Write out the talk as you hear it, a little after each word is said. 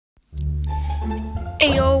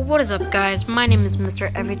Ayo, what is up guys? My name is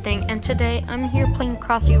Mr. Everything and today I'm here playing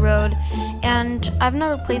Crossy Road, and I've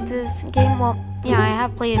never played this game. Well, yeah, I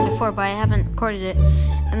have played it before, but I haven't recorded it.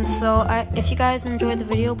 And so if you guys enjoyed the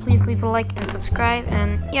video, please leave a like and subscribe,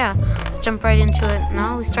 and yeah, let's jump right into it.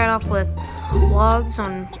 Now we start off with logs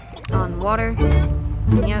on water.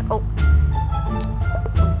 Yeah, oh,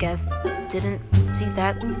 guess didn't see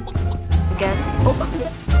that. I guess, oh,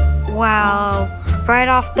 wow. Right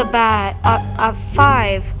off the bat, at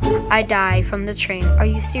 5, I die from the train. Are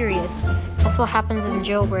you serious? That's what happens in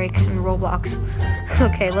Jailbreak and Roblox.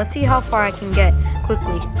 Okay, let's see how far I can get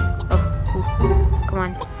quickly. Oh, ooh, come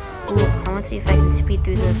on. Ooh, I want to see if I can speed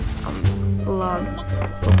through this log.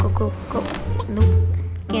 Go. Nope,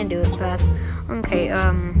 can't do it fast. Okay,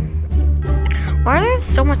 why are there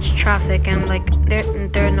so much traffic and like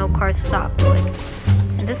there are no cars stopped? Like,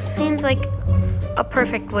 this seems like a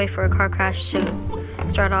perfect way for a car crash to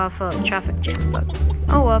start off a traffic jam, but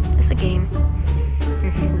oh well, it's a game.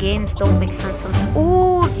 Games don't make sense sometimes.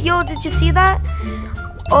 Oh, yo, did you see that?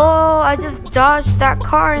 Oh, I just dodged that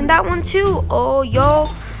car and that one too. Oh, yo,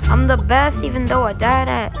 I'm the best, even though I died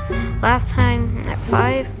at last time at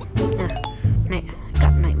 5. I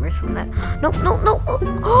got nightmares from that. No.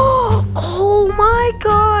 Oh my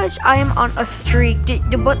gosh, I am on a streak. Did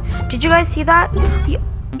you guys see that? Yeah.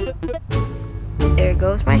 There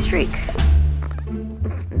goes my streak.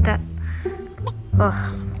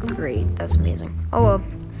 Oh, great. That's amazing. Oh well.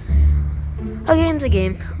 A game's a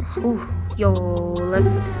game. Ooh, yo,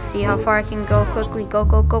 let's see how far I can go quickly.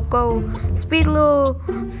 Go. Speed,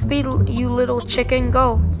 you little chicken.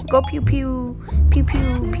 Go pew.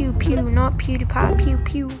 Not PewDiePie,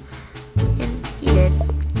 pew. And he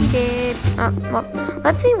did. Well,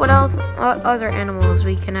 let's see what else, other animals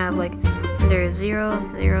we can have. Like, there's 0.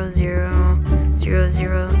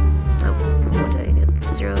 Oh, what did I do?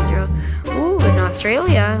 0. Ooh, in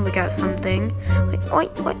Australia, we got something. Like,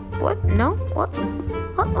 what? No, what?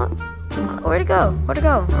 Where'd it go?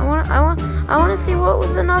 I want to see what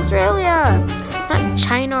was in Australia. Not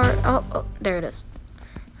China or, oh, there it is.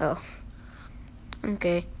 Oh,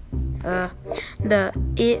 okay. I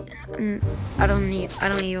don't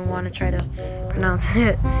even want to try to pronounce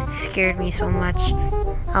it. It scared me so much.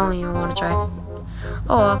 I don't even want to try.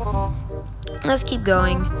 Oh well. Let's keep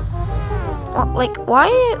going. Well, like, why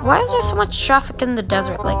is there so much traffic in the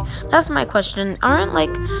desert? Like, that's my question. Aren't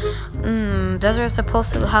like deserts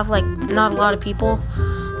supposed to have like not a lot of people?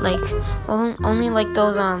 Like, only like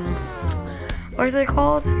those what are they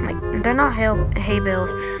called? Like, they're not hay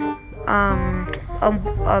bales.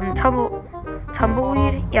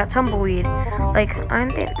 Tumbleweed? Yeah, tumbleweed. Like,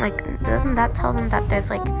 aren't they, like, doesn't that tell them that there's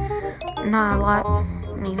like not a lot,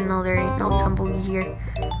 even though there ain't no tumbleweed here?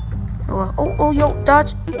 Oh, yo,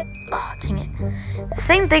 dodge. Oh, dang it. The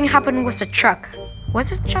same thing happened with the truck.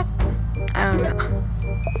 Was it a truck? I don't know.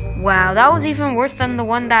 Wow, that was even worse than the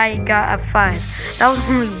one that I got at 5. That was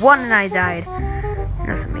only 1 and I died.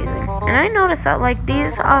 That's amazing. And I noticed that like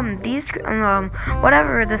these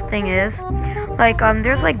whatever this thing is, like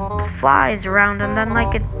there's like flies around, and then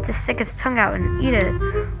like it just stick its tongue out and eat it.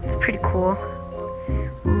 It's pretty cool.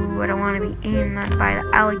 Ooh, I don't want to be eaten by the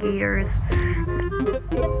alligators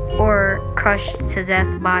or crushed to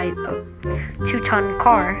death by a 2-ton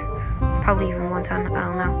car. Probably even 1 ton. I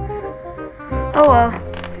don't know. Oh well,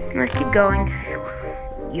 let's keep going.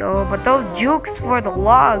 Yo, but those jukes for the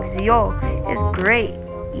logs, yo, is great.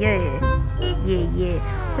 Yeah.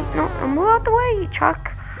 Wait, no, move out the way,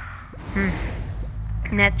 truck. And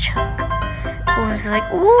that truck was like,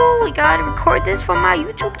 ooh, we gotta record this for my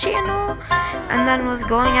YouTube channel. And then was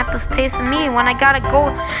going at this pace of me when I gotta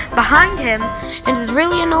go behind him. And it's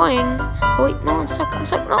really annoying. Oh, wait, no, I'm stuck,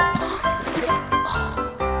 no.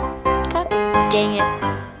 God dang it.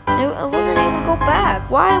 I wasn't able to go back.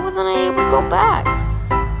 Why wasn't I able to go back?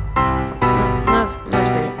 That's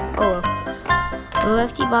great. Oh well.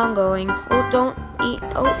 Let's keep on going. Oh, don't eat.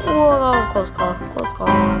 Oh, that was a close call. Close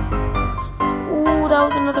calls. Ooh, that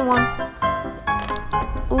was another one.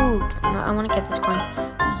 Ooh, no, I want to get this coin.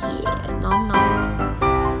 Yeah, nom.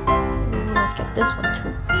 Ooh, let's get this one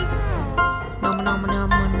too. Nom.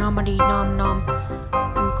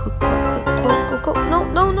 Ooh, go. No.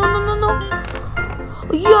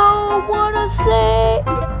 Yo, what a save!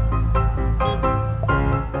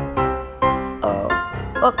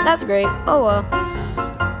 Well, that's great. Oh well.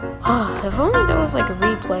 If only there was like a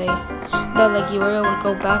replay that like you were able to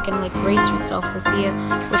go back and like race yourself to see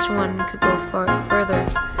which one could go further.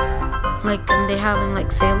 Like they have in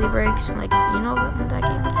like failure breaks, like, you know, in that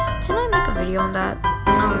game. Didn't I make a video on that?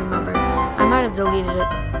 I don't remember. I might have deleted it.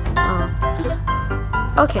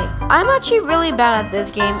 Okay, I'm actually really bad at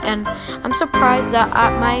this game, and I'm surprised that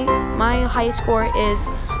my high score is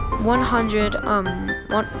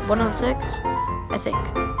 106, I think.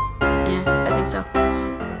 Yeah, I think so.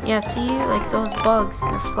 Yeah, see, like those bugs,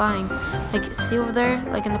 they're flying. Like, see over there,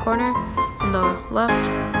 like in the corner, on the left,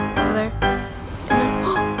 over there.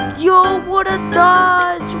 And then, yo, what a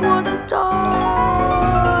dodge! What a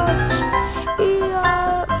dodge!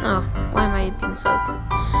 Yeah. Oh, why am I being so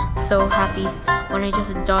happy when I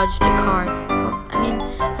just dodged a car? Well, I mean,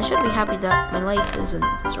 I should be happy that my life isn't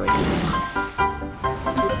destroyed.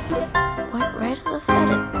 What? Right as I said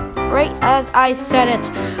it. Right as I said it.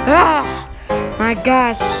 Ah! My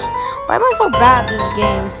gosh, why am I so bad at this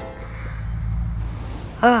game?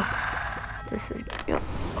 This is,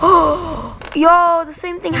 yo, the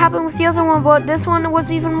same thing happened with the other one, but this one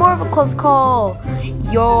was even more of a close call.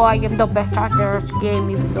 Yo, I am the best at this game,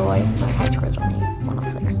 even though my high score is only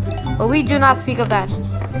 106. But we do not speak of that.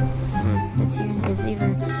 It's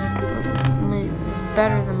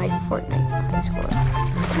better than my Fortnite high score.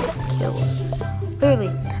 5 kills.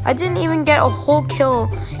 Literally, I didn't even get a whole kill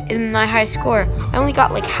in my high score. I only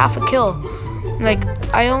got like half a kill. Like,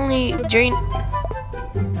 I only drained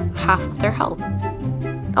half of their health.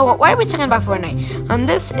 Oh, well, why are we talking about Fortnite? And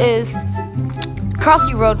this is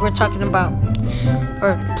Crossy Road we're talking about.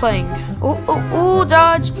 Or playing. Ooh,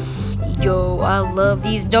 dodge. Yo, I love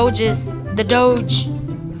these doges. The doge.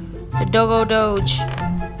 The dogo doge.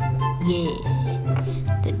 Yeah.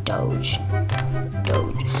 The doge.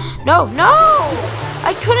 No!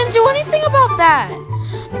 I couldn't do anything about that!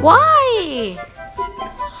 Why?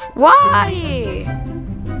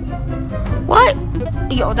 What?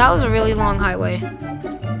 Yo, that was a really long highway.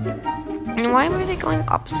 And why were they going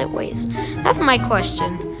opposite ways? That's my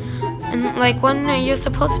question. And like when you're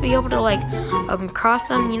supposed to be able to like cross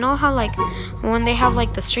them, you know how like when they have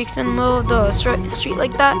like the streaks in the middle of the street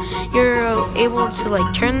like that, you're able to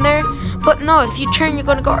like turn there. But no, if you turn, you're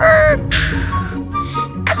gonna go.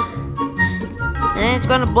 And it's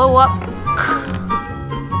gonna blow up,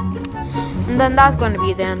 and then that's going to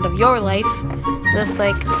be the end of your life, just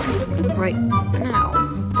like right now.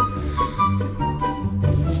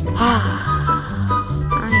 I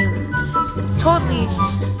am totally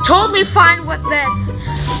fine with this.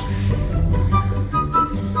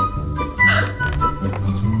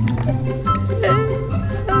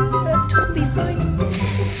 Totally fine.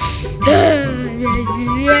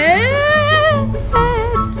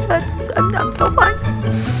 I'm so fine.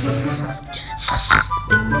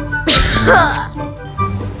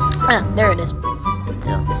 There it is.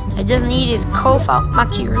 So I just needed to cough out my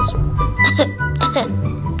tears.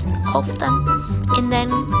 Cough them, and then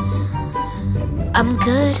I'm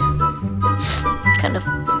good. Kind of.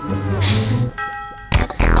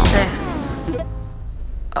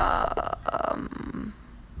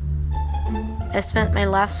 I spent my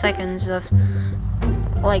last seconds just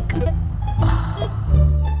like.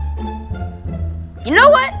 You know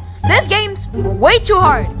what? This game's way too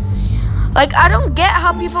hard. Like, I don't get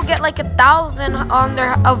how people get like 1,000 on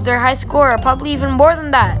their high score, or probably even more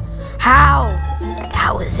than that. How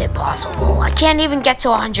is it possible? I can't even get to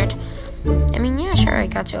 100. I mean, yeah, sure, I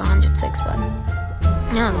got to 106, but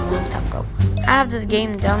yeah, a long time ago. I have this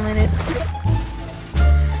game downloaded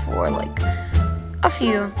for like a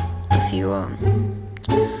few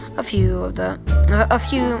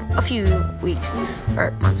weeks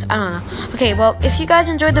or months. I don't know. Okay, well, if you guys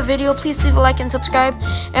enjoyed the video, please leave a like and subscribe.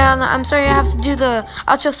 And I'm sorry I have to do the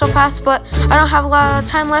outro so fast, but I don't have a lot of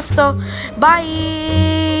time left, so bye.